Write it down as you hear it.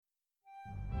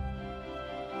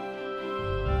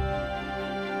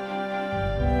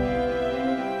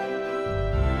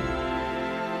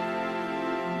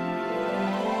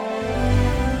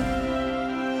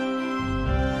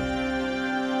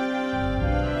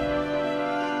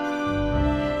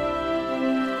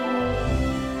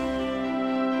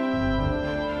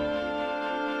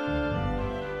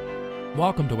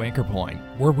Welcome to Anchor Point,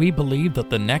 where we believe that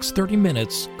the next 30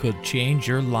 minutes could change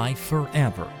your life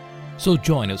forever. So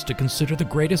join us to consider the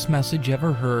greatest message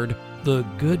ever heard, the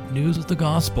good news of the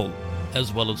gospel,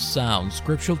 as well as sound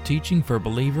scriptural teaching for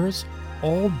believers,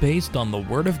 all based on the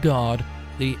Word of God,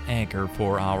 the anchor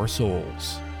for our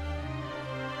souls.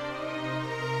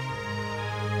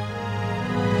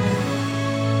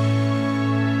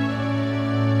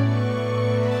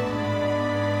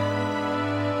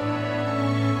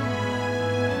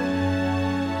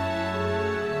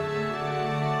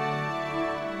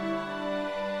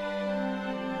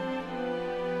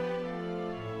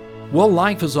 Well,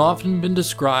 life has often been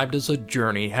described as a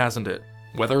journey, hasn't it?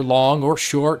 Whether long or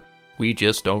short, we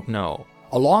just don't know.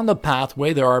 Along the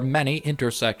pathway, there are many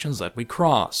intersections that we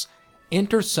cross.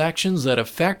 Intersections that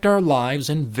affect our lives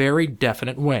in very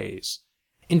definite ways.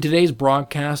 In today's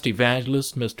broadcast,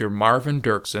 evangelist Mr. Marvin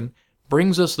Dirksen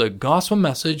brings us the gospel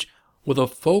message with a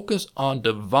focus on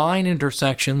divine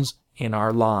intersections in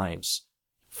our lives.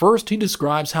 First, he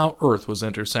describes how earth was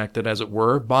intersected, as it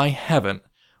were, by heaven,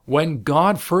 when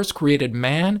God first created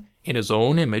man in his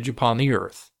own image upon the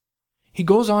earth. He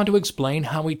goes on to explain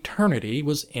how eternity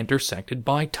was intersected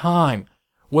by time,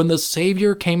 when the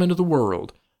Savior came into the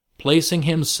world, placing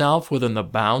himself within the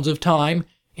bounds of time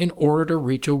in order to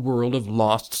reach a world of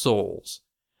lost souls.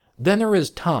 Then there is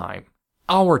time,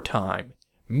 our time,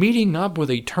 meeting up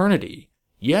with eternity.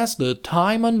 Yes, the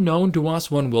time unknown to us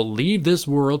when we'll leave this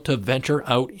world to venture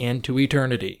out into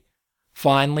eternity.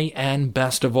 Finally, and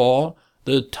best of all,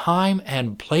 the time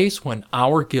and place when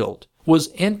our guilt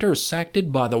was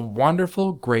intersected by the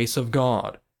wonderful grace of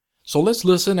God. So let's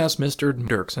listen as Mr.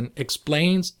 Dirksen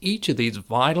explains each of these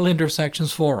vital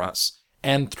intersections for us,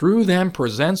 and through them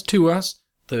presents to us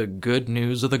the good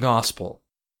news of the gospel.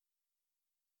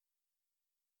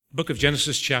 Book of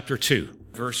Genesis chapter 2,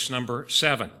 verse number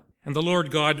 7. And the Lord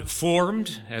God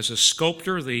formed, as a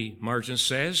sculptor, the margin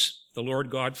says, the Lord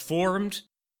God formed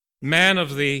man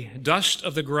of the dust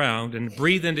of the ground, and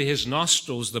breathed into his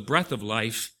nostrils the breath of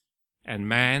life, and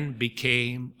man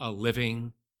became a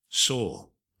living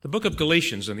soul. The book of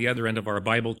Galatians on the other end of our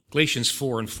Bible, Galatians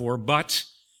 4:4, but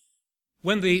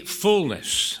when the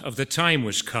fullness of the time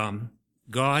was come,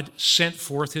 God sent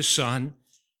forth his Son,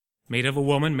 made of a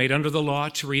woman, made under the law,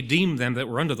 to redeem them that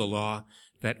were under the law,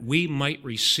 that we might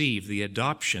receive the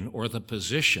adoption or the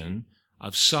position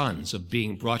of sons, of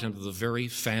being brought into the very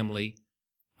family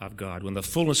of God. When the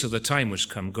fullness of the time was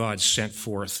come, God sent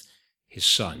forth his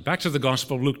Son. Back to the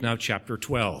Gospel of Luke now, chapter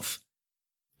 12.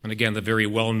 And again, the very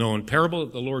well-known parable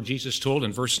that the Lord Jesus told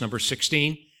in verse number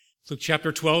 16. Luke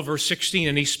chapter 12, verse 16,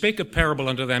 and he spake a parable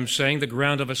unto them, saying, the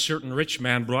ground of a certain rich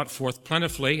man brought forth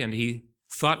plentifully, and he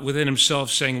thought within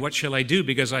himself, saying, what shall I do,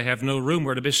 because I have no room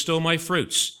where to bestow my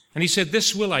fruits? And he said,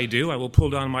 this will I do, I will pull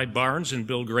down my barns and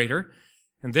build greater,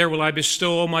 and there will I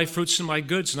bestow all my fruits and my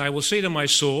goods, and I will say to my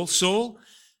soul, soul,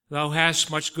 thou hast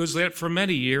much goods laid up for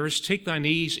many years. Take thine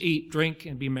ease, eat, drink,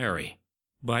 and be merry.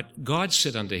 But God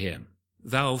said unto him,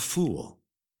 thou fool,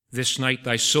 this night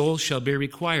thy soul shall be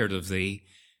required of thee.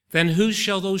 Then whose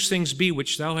shall those things be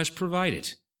which thou hast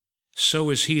provided? So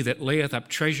is he that layeth up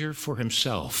treasure for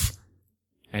himself,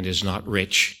 and is not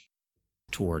rich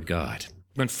toward God.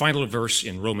 Then final verse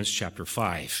in Romans chapter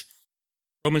 5.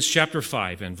 Romans chapter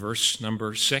 5 and verse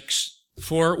number 6.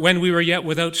 For when we were yet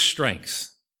without strength,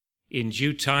 in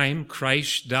due time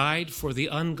Christ died for the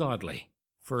ungodly.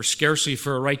 For scarcely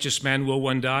for a righteous man will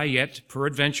one die, yet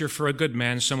peradventure for a good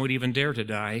man some would even dare to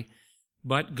die.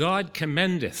 But God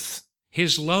commendeth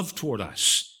his love toward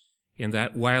us, in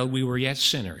that while we were yet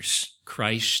sinners,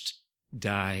 Christ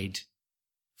died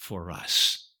for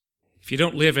us. If you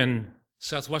don't live in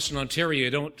southwestern Ontario, you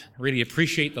don't really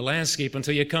appreciate the landscape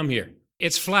until you come here.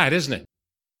 It's flat, isn't it?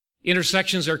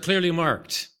 Intersections are clearly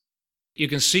marked. You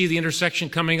can see the intersection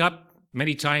coming up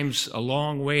many times a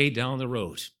long way down the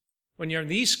road. When you're on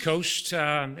the East Coast,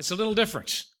 it's a little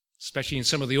different, especially in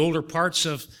some of the older parts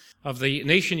of the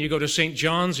nation. You go to St.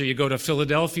 John's or you go to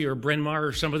Philadelphia or Bryn Mawr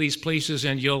or some of these places,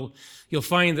 and you'll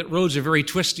find that roads are very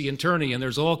twisty and turny, and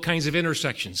there's all kinds of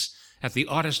intersections at the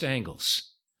oddest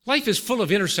angles. Life is full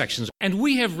of intersections, and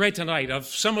we have read tonight of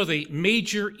some of the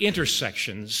major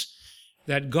intersections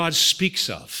that God speaks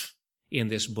of in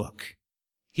this book.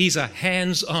 He's a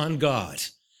hands-on God.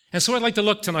 And so I'd like to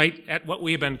look tonight at what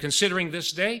we have been considering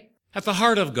this day, at the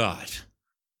heart of God,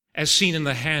 as seen in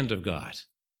the hand of God.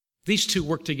 These two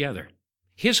work together.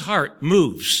 His heart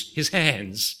moves his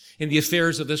hands in the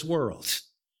affairs of this world.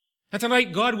 And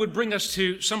tonight, God would bring us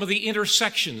to some of the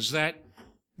intersections that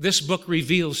this book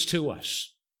reveals to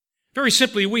us. Very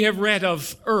simply, we have read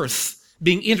of earth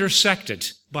being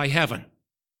intersected by heaven.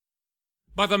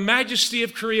 by the majesty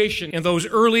of creation in those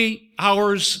early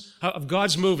hours of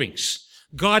God's movings.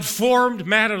 God formed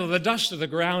man out of the dust of the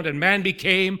ground, and man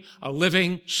became a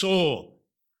living soul.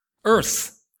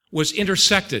 Earth was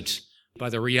intersected by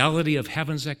the reality of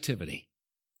heaven's activity.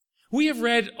 We have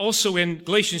read also in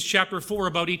Galatians chapter 4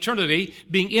 about eternity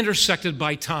being intersected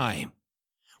by time.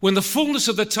 When the fullness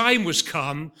of the time was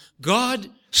come, God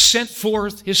sent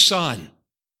forth his Son.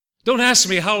 Don't ask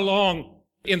me how long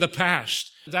in the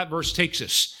past that verse takes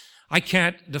us. I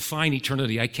can't define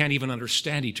eternity. I can't even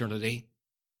understand eternity.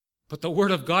 But the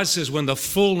Word of God says when the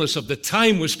fullness of the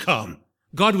time was come,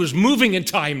 God was moving in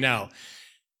time now.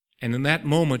 And in that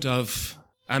moment of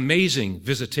amazing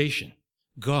visitation,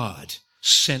 God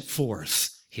sent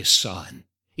forth his Son.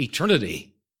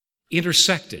 Eternity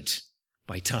intersected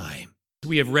by time.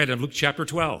 We have read in Luke chapter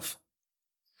 12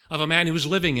 of a man who was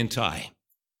living in time,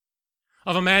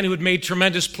 of a man who had made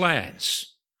tremendous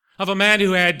plans, of a man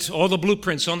who had all the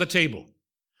blueprints on the table,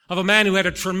 of a man who had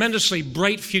a tremendously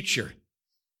bright future.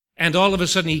 And all of a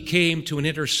sudden he came to an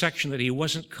intersection that he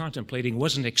wasn't contemplating,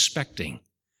 wasn't expecting,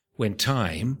 when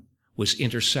time was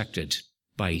intersected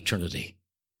by eternity.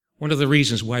 One of the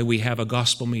reasons why we have a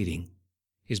gospel meeting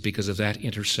is because of that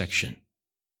intersection,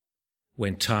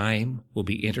 when time will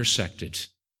be intersected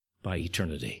by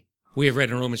eternity. We have read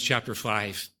in Romans chapter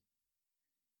 5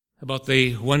 about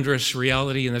the wondrous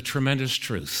reality and the tremendous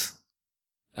truth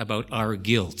about our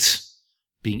guilt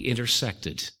being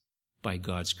intersected by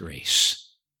God's grace.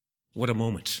 What a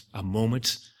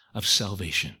moment of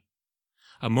salvation,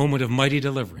 a moment of mighty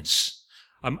deliverance,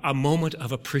 a moment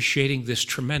of appreciating this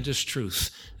tremendous truth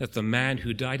that the man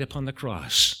who died upon the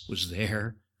cross was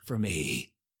there for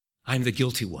me. I'm the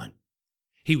guilty one.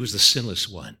 He was the sinless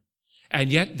one.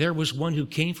 And yet there was one who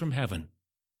came from heaven,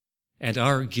 and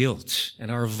our guilt and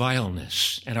our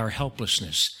vileness and our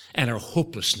helplessness and our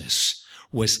hopelessness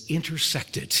was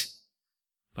intersected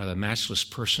by the matchless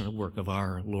person and work of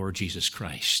our Lord Jesus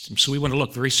Christ. And so we want to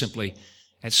look very simply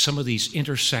at some of these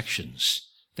intersections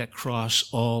that cross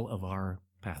all of our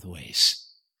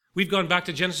pathways. We've gone back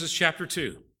to Genesis chapter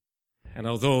 2. And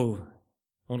although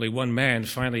only one man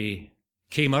finally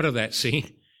came out of that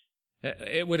scene,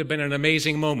 it would have been an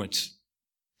amazing moment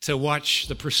to watch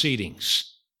the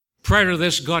proceedings. Prior to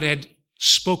this, God had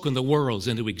spoken the worlds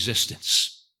into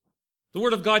existence. The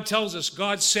Word of God tells us,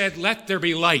 God said, "Let there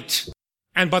be light."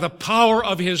 And by the power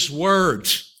of his word,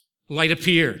 light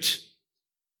appeared.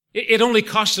 It only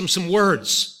cost him some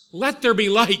words. Let there be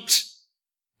light.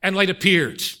 And light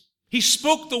appeared. He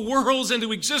spoke the worlds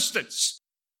into existence.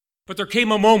 But there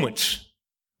came a moment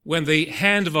when the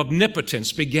hand of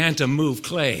omnipotence began to move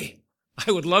clay.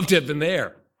 I would love to have been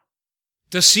there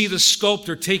to see the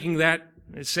sculptor taking that,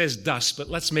 it says dust, but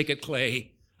let's make it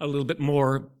clay, a little bit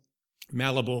more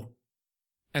malleable.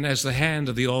 And as the hand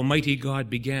of the Almighty God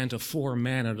began to form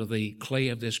man out of the clay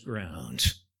of this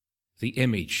ground, the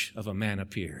image of a man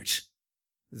appeared,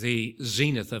 the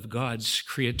zenith of God's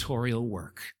creatorial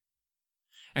work.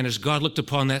 And as God looked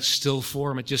upon that still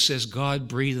form, it just says, God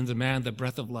breathed into man the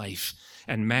breath of life,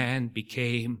 and man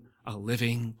became a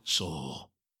living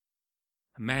soul.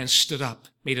 A man stood up,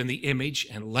 made in the image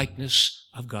and likeness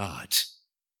of God.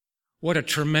 What a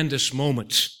tremendous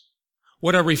moment.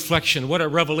 What a reflection, what a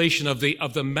revelation of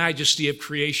the majesty of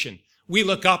creation. We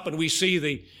look up and we see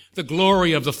the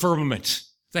glory of the firmament,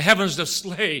 the heavens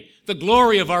display the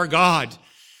glory of our God.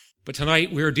 But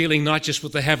tonight we're dealing not just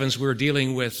with the heavens, we're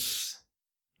dealing with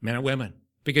men and women.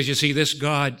 Because you see, this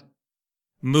God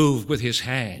moved with his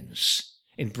hands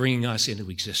in bringing us into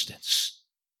existence.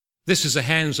 This is a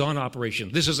hands-on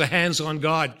operation. This is a hands-on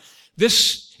God.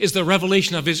 This is the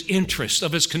revelation of his interest,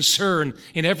 of his concern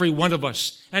in every one of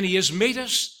us. And he has made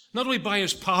us not only by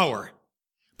his power,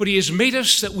 but he has made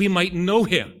us that we might know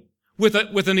him with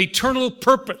an eternal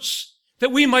purpose,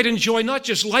 that we might enjoy not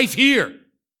just life here,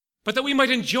 but that we might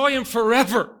enjoy him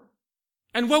forever.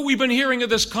 And what we've been hearing at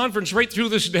this conference right through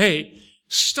this day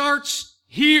starts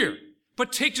here,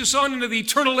 but takes us on into the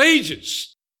eternal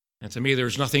ages. And to me,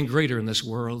 there's nothing greater in this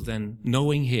world than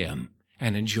knowing him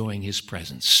and enjoying his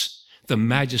presence. The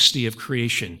majesty of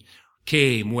creation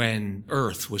came when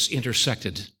earth was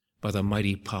intersected by the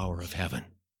mighty power of heaven.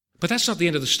 But that's not the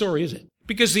end of the story, is it?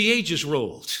 Because the ages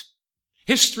rolled.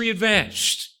 History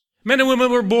advanced. Men and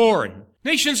women were born.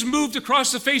 Nations moved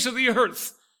across the face of the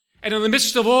earth. And in the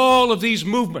midst of all of these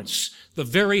movements, the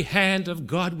very hand of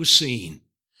God was seen,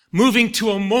 moving to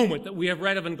a moment that we have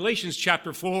read of in Galatians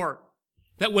chapter 4,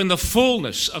 that when the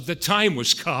fullness of the time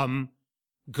was come,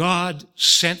 God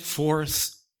sent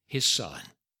forth his Son.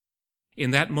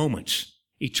 In that moment,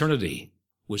 eternity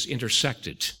was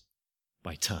intersected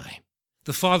by time.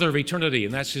 The Father of eternity,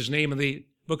 and that's his name in the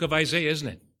book of Isaiah, isn't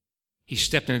it? He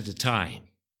stepped into time.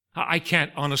 I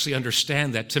can't honestly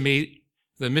understand that. To me,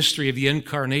 the mystery of the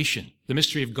incarnation, the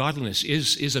mystery of godliness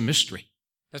is a mystery.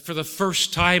 That for the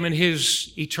first time in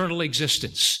his eternal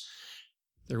existence,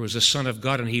 there was a Son of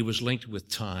God and he was linked with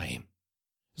time.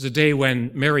 It was a day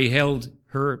when Mary held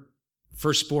her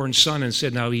firstborn son and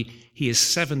said, now he is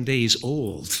 7 days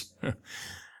old.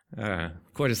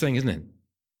 Quite a thing, isn't it?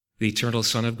 The eternal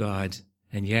Son of God,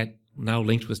 and yet now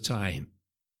linked with time.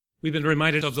 We've been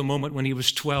reminded of the moment when he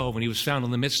was 12, when he was found in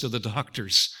the midst of the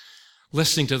doctors,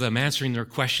 listening to them, answering their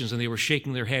questions, and they were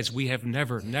shaking their heads. We have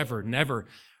never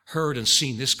heard and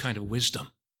seen this kind of wisdom.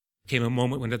 Came a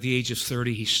moment when at the age of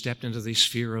 30, he stepped into the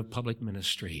sphere of public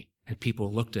ministry, and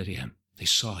people looked at him. They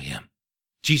saw him.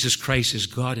 Jesus Christ is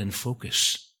God in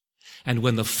focus. And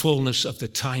when the fullness of the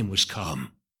time was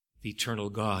come, the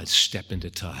eternal God stepped into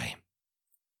time.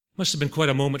 Must have been quite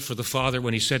a moment for the Father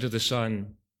when he said to the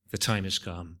Son, the time has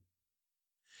come.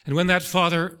 And when that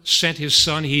Father sent his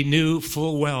Son, he knew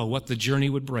full well what the journey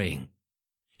would bring.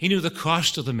 He knew the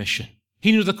cost of the mission.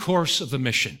 He knew the course of the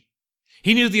mission.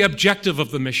 He knew the objective of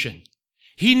the mission.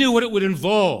 He knew what it would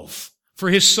involve for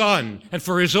his Son and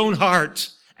for his own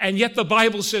heart. And yet the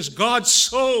Bible says God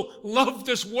so loved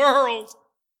this world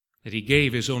that he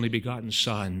gave his only begotten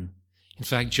Son. In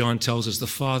fact, John tells us the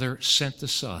Father sent the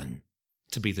Son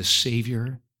to be the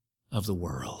Savior of the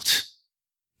world.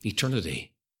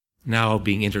 Eternity now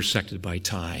being intersected by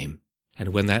time. And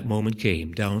when that moment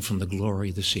came, down from the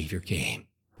glory, the Savior came.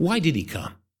 Why did he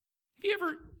come? Have you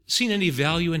ever seen any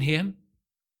value in him?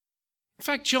 In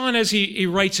fact, John, as he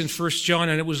writes in 1 John,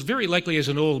 and it was very likely as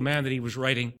an old man that he was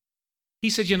writing,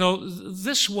 he said,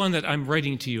 this one that I'm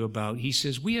writing to you about, he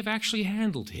says, we have actually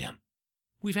handled him.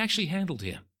 We've actually handled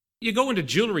him. You go into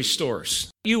jewelry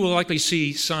stores, you will likely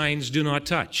see signs, do not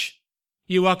touch.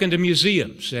 You walk into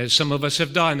museums, as some of us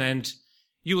have done, and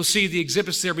you will see the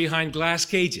exhibits there behind glass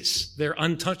cages. They're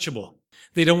untouchable.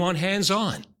 They don't want hands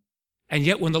on. And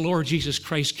yet when the Lord Jesus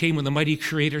Christ came, when the mighty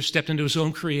Creator stepped into his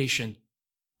own creation,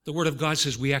 the Word of God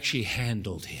says we actually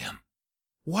handled him.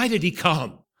 Why did he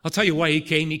come? I'll tell you why he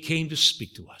came. He came to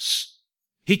speak to us.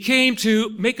 He came to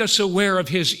make us aware of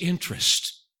his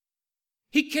interest.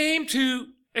 He came to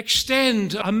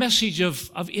extend a message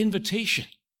of invitation.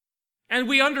 And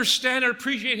we understand and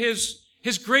appreciate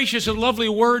his gracious and lovely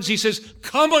words. He says,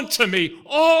 come unto me,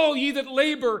 all ye that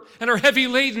labor and are heavy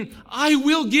laden. I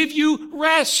will give you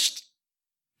rest.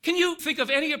 Can you think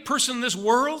of any person in this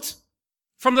world,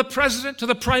 from the president to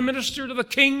the prime minister to the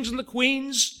kings and the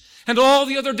queens and all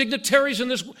the other dignitaries in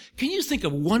this world, can you think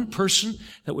of one person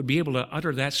that would be able to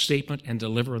utter that statement and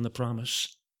deliver on the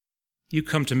promise? You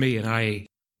come to me and I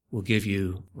will give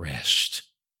you rest.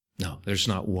 No, there's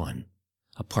not one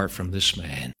apart from this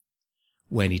man.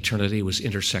 When eternity was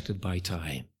intersected by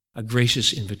time, a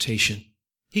gracious invitation.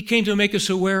 He came to make us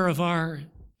aware of our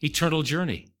eternal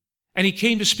journey, and he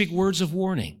came to speak words of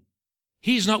warning.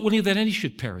 He's not willing that any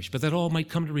should perish, but that all might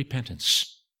come to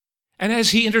repentance. And as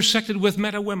he intersected with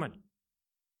men and women,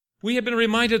 we have been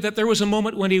reminded that there was a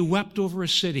moment when he wept over a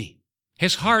city.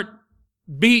 His heart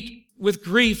beat with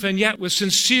grief, and yet with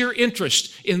sincere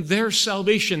interest in their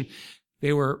salvation.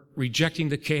 They were rejecting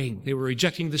the King. They were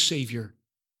rejecting the Savior.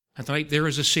 And tonight there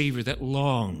is a Savior that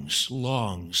longs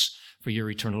for your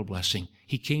eternal blessing.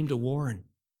 He came to warn.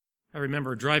 I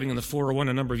remember driving in the 401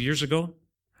 a number of years ago.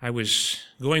 I was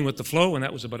going with the flow, and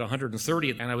that was about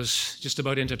 130, and I was just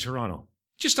about into Toronto.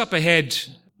 Just up ahead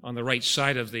on the right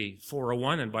side of the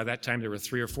 401, and by that time there were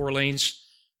 3 or 4 lanes,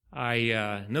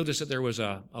 I noticed that there was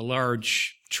a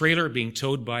large trailer being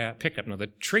towed by a pickup. Now, the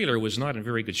trailer was not in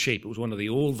very good shape. It was one of the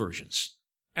old versions.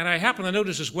 And I happened to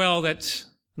notice as well that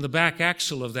in the back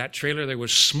axle of that trailer, there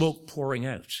was smoke pouring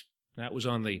out. That was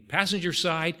on the passenger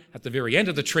side at the very end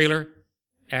of the trailer,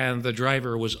 and the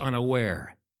driver was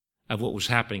unaware of what was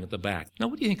happening at the back. Now,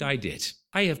 what do you think I did?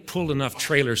 I have pulled enough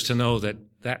trailers to know that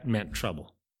that meant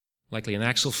trouble. Likely an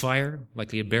axle fire,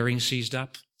 likely a bearing seized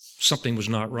up. Something was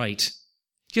not right.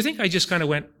 Do you think I just kind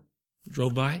of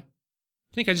drove by? Do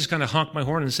you think I just kind of honked my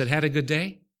horn and said, had a good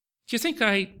day? Do you think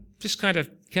I just kind of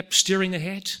kept steering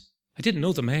ahead? I didn't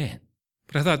know the man.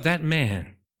 But I thought that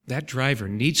man, that driver,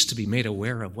 needs to be made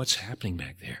aware of what's happening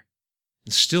back there.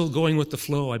 And still going with the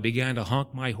flow, I began to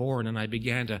honk my horn and I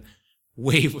began to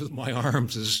wave with my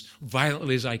arms as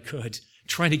violently as I could,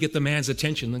 trying to get the man's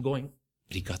attention and going,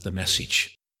 but he got the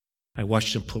message. I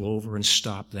watched him pull over and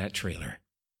stop that trailer.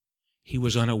 He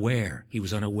was unaware. He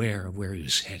was unaware of where he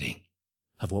was heading,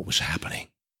 of what was happening.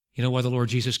 You know why the Lord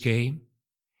Jesus came?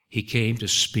 He came to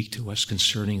speak to us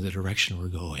concerning the direction we're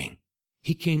going.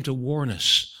 He came to warn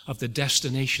us of the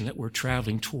destination that we're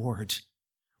traveling toward.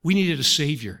 We needed a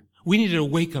Savior. We needed a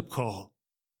wake-up call.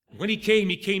 When he came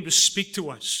to speak to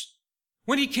us.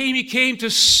 When he came to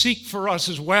seek for us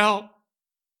as well.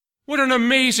 What an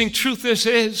amazing truth this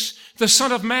is. The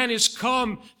Son of Man is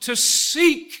come to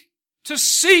seek,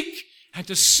 and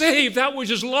to save that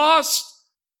which is lost.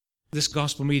 This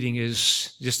gospel meeting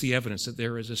is just the evidence that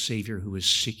there is a Savior who is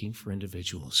seeking for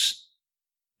individuals.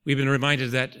 We've been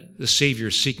reminded that the Savior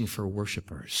is seeking for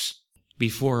worshipers.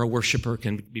 Before a worshiper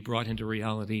can be brought into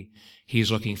reality,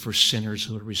 he's looking for sinners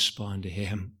who will respond to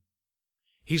him.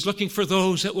 He's looking for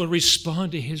those that will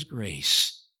respond to his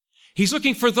grace. He's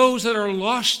looking for those that are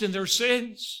lost in their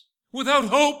sins, without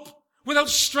hope, without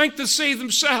strength to save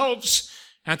themselves.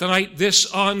 And tonight,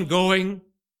 this ongoing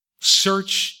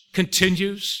search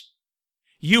continues.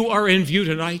 You are in view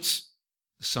tonight.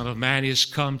 The Son of Man is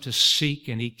come to seek,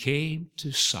 and he came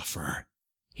to suffer.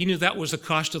 He knew that was the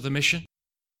cost of the mission.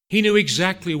 He knew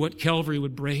exactly what Calvary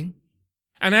would bring.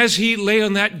 And as he lay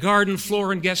on that garden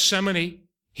floor in Gethsemane,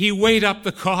 he weighed up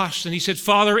the cost, and he said,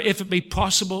 Father, if it be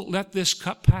possible, let this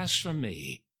cup pass from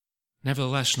me.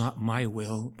 Nevertheless, not my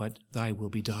will, but thy will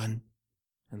be done.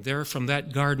 And there from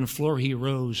that garden floor he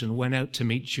rose and went out to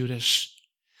meet Judas.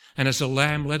 And as the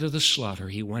lamb led to the slaughter,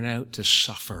 he went out to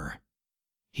suffer.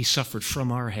 He suffered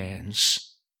from our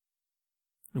hands.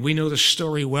 And we know the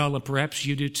story well, and perhaps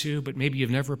you do too, but maybe you've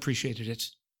never appreciated it.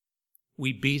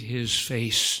 We beat his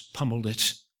face, pummeled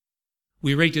it.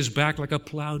 We raked his back like a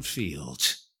plowed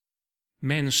field.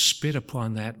 Men spit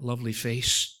upon that lovely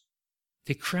face.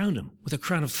 They crowned him with a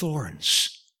crown of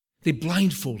thorns. They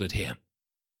blindfolded him.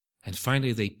 And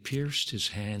finally, they pierced his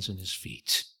hands and his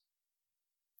feet.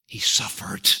 He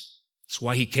suffered. That's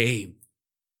why he came.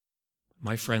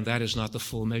 My friend, that is not the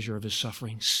full measure of his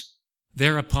sufferings.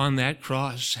 There upon that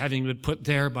cross, having been put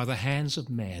there by the hands of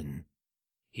men,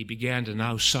 he began to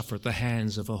now suffer at the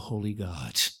hands of a holy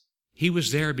God. He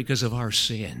was there because of our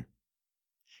sin.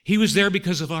 He was there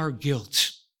because of our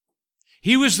guilt.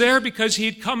 He was there because he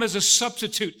had come as a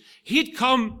substitute. He'd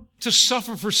come to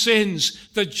suffer for sins,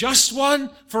 the just one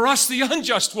for us, the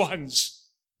unjust ones,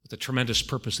 with the tremendous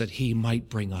purpose that he might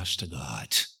bring us to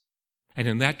God. And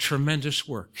in that tremendous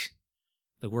work,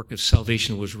 the work of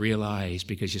salvation was realized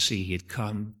because, you see, he had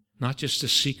come not just to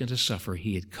seek and to suffer,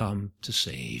 he had come to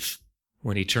save.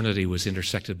 When eternity was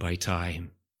intersected by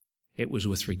time, it was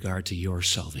with regard to your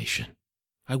salvation.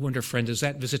 I wonder, friend, does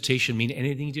that visitation mean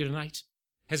anything to you tonight?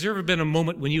 Has there ever been a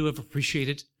moment when you have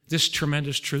appreciated this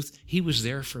tremendous truth? He was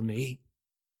there for me.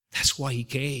 That's why he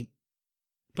came.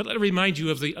 But let me remind you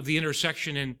of the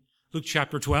intersection in Luke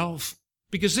chapter 12,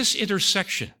 because this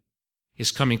intersection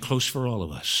is coming close for all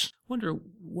of us. Wonder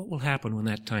what will happen when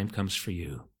that time comes for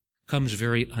you. Comes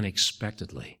very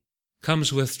unexpectedly.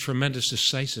 Comes with tremendous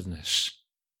decisiveness.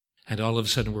 And all of a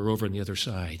sudden we're over on the other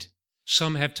side.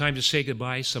 Some have time to say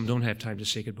goodbye. Some don't have time to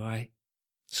say goodbye.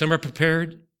 Some are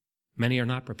prepared. Many are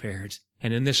not prepared.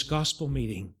 And in this gospel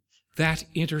meeting, that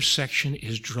intersection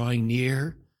is drawing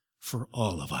near for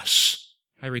all of us.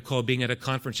 I recall being at a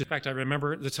conference. In fact, I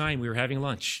remember at the time we were having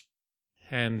lunch.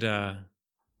 And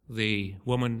the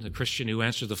woman, the Christian who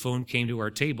answered the phone, came to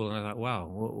our table. And I thought, wow,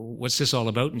 what's this all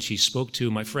about? And she spoke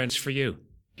to my friends for you.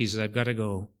 He said, I've got to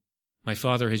go. My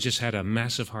father has just had a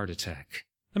massive heart attack.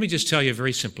 Let me just tell you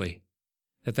very simply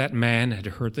that man had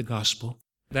heard the gospel.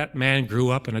 That man grew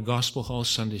up in a gospel hall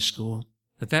Sunday school.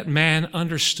 That man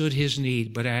understood his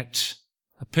need, but at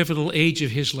a pivotal age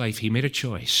of his life, he made a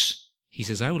choice. He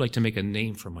says, I would like to make a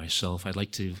name for myself. I'd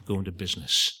like to go into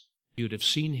business. You'd have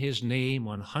seen his name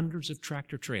on hundreds of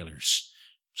tractor trailers,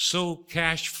 so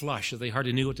cash flush that they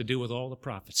hardly knew what to do with all the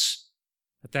profits.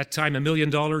 At that time, $1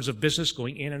 million of business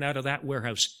going in and out of that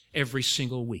warehouse every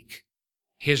single week.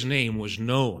 His name was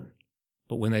known.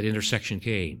 But when that intersection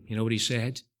came, you know what he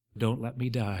said? Don't let me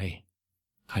die.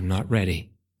 I'm not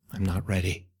ready. I'm not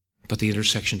ready. But the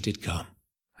intersection did come.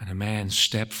 And a man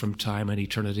stepped from time and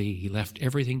eternity. He left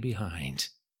everything behind.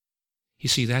 You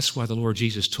see, that's why the Lord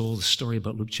Jesus told the story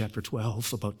about Luke chapter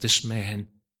 12, about this man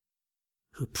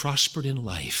who prospered in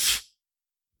life,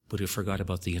 but who forgot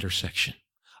about the intersection.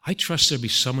 I trust there'll be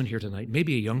someone here tonight,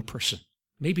 maybe a young person,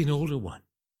 maybe an older one.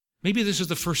 Maybe this is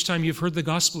the first time you've heard the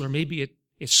gospel, or maybe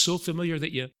it's so familiar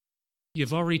that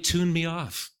you've already tuned me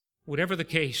off. Whatever the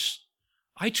case,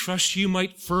 I trust you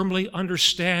might firmly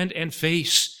understand and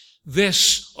face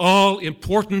this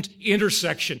all-important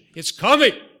intersection. It's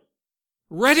coming,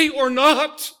 ready or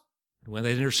not. When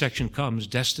that intersection comes,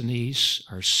 destinies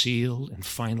are sealed and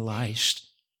finalized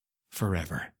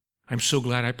forever. I'm so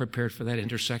glad I prepared for that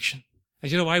intersection.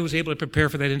 As you know, I was able to prepare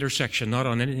for that intersection, not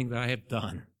on anything that I have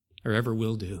done or ever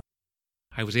will do.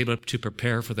 I was able to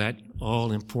prepare for that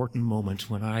all-important moment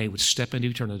when I would step into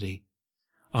eternity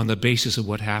on the basis of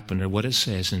what happened or what it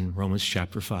says in Romans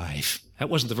chapter 5. That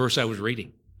wasn't the verse I was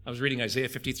reading. I was reading Isaiah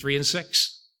 53 and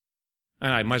 6.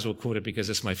 And I might as well quote it because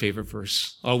it's my favorite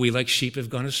verse. All we like sheep have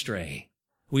gone astray.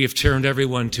 We have turned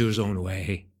everyone to his own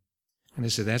way. And I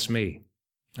said, that's me.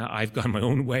 I've gone my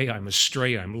own way. I'm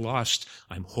astray. I'm lost.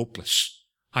 I'm hopeless.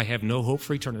 I have no hope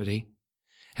for eternity.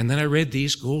 And then I read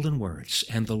these golden words,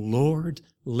 and the Lord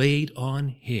laid on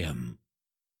him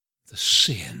the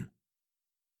sin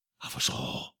of us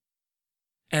all.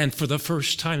 And for the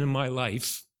first time in my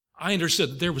life, I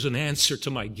understood that there was an answer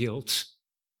to my guilt.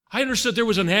 I understood there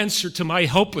was an answer to my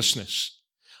helplessness.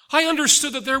 I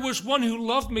understood that there was one who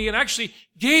loved me and actually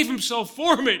gave himself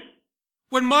for me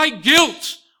when my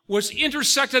guilt was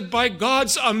intersected by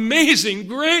God's amazing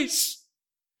grace.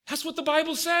 That's what the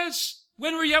Bible says.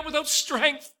 When we're yet without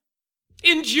strength,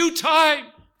 in due time,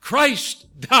 Christ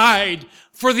died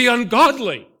for the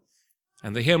ungodly.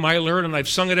 And the hymn I learned, and I've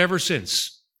sung it ever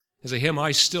since, is a hymn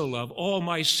I still love. All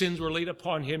my sins were laid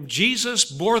upon him. Jesus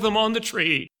bore them on the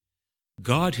tree.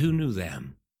 God, who knew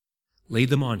them, laid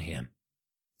them on him.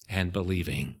 And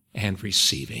believing and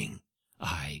receiving,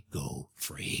 I go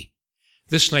free.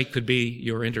 This night could be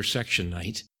your intersection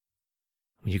night,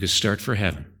 when you could start for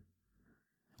heaven,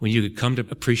 when you could come to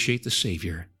appreciate the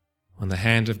Savior, when the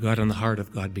hand of God and the heart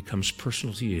of God becomes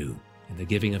personal to you in the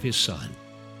giving of his Son,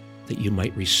 that you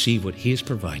might receive what he has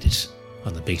provided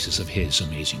on the basis of his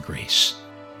amazing grace.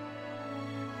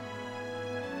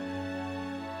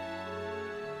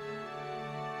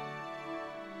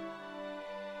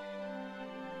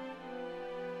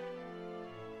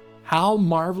 How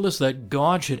marvelous that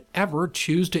God should ever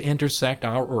choose to intersect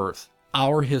our earth,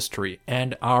 our history,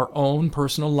 and our own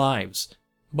personal lives.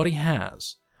 But he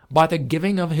has. By the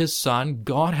giving of his Son,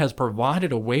 God has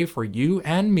provided a way for you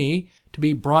and me to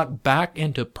be brought back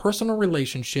into personal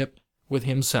relationship with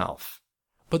himself.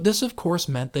 But this, of course,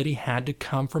 meant that he had to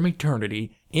come from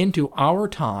eternity into our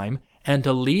time and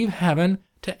to leave heaven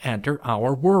to enter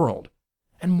our world.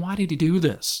 And why did he do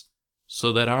this?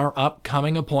 So that our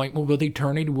upcoming appointment with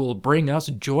eternity will bring us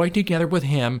joy together with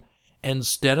him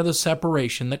instead of the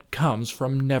separation that comes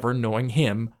from never knowing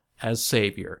him as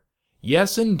Savior.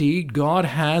 Yes, indeed, God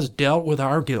has dealt with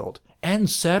our guilt and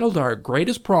settled our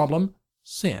greatest problem,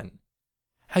 sin.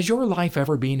 Has your life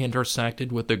ever been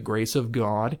intersected with the grace of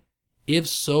God? If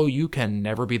so, you can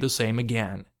never be the same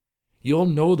again. You'll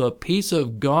know the peace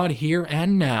of God here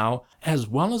and now, as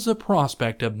well as the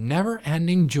prospect of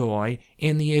never-ending joy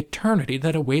in the eternity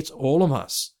that awaits all of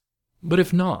us. But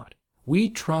if not, we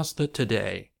trust that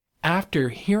today, after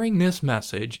hearing this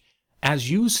message,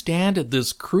 as you stand at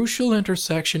this crucial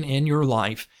intersection in your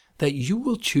life, that you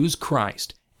will choose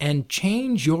Christ and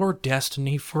change your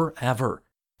destiny forever.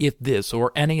 If this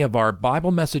or any of our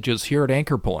Bible messages here at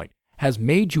Anchor Point has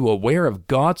made you aware of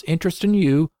God's interest in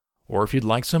you, or if you'd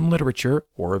like some literature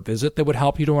or a visit that would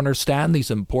help you to understand these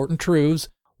important truths,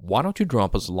 why don't you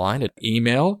drop us a line at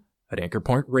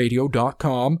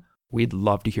email@anchorpointradio.com. We'd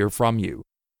love to hear from you.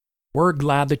 We're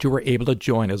glad that you were able to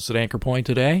join us at Anchor Point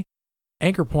today.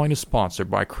 Anchor Point is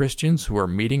sponsored by Christians who are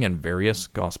meeting in various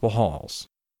gospel halls.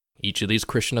 Each of these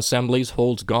Christian assemblies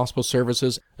holds gospel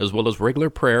services as well as regular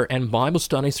prayer and Bible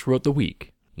studies throughout the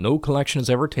week. No collection is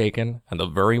ever taken, and a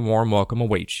very warm welcome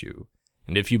awaits you.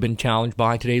 And if you've been challenged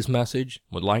by today's message,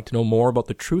 would like to know more about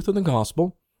the truth of the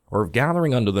gospel, or of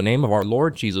gathering under the name of our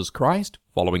Lord Jesus Christ,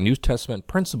 following New Testament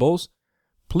principles,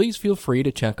 please feel free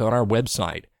to check out our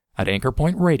website at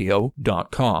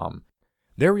anchorpointradio.com.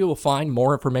 There you will find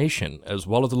more information, as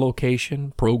well as the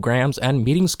location, programs, and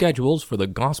meeting schedules for the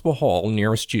gospel hall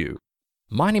nearest you.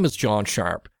 My name is John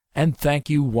Sharp, and thank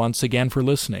you once again for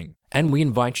listening. And we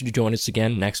invite you to join us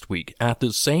again next week at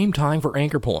the same time for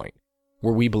Anchor Point,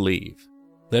 where we believe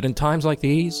that in times like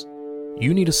these,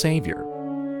 you need a Savior.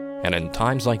 And in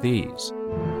times like these,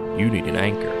 you need an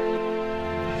anchor.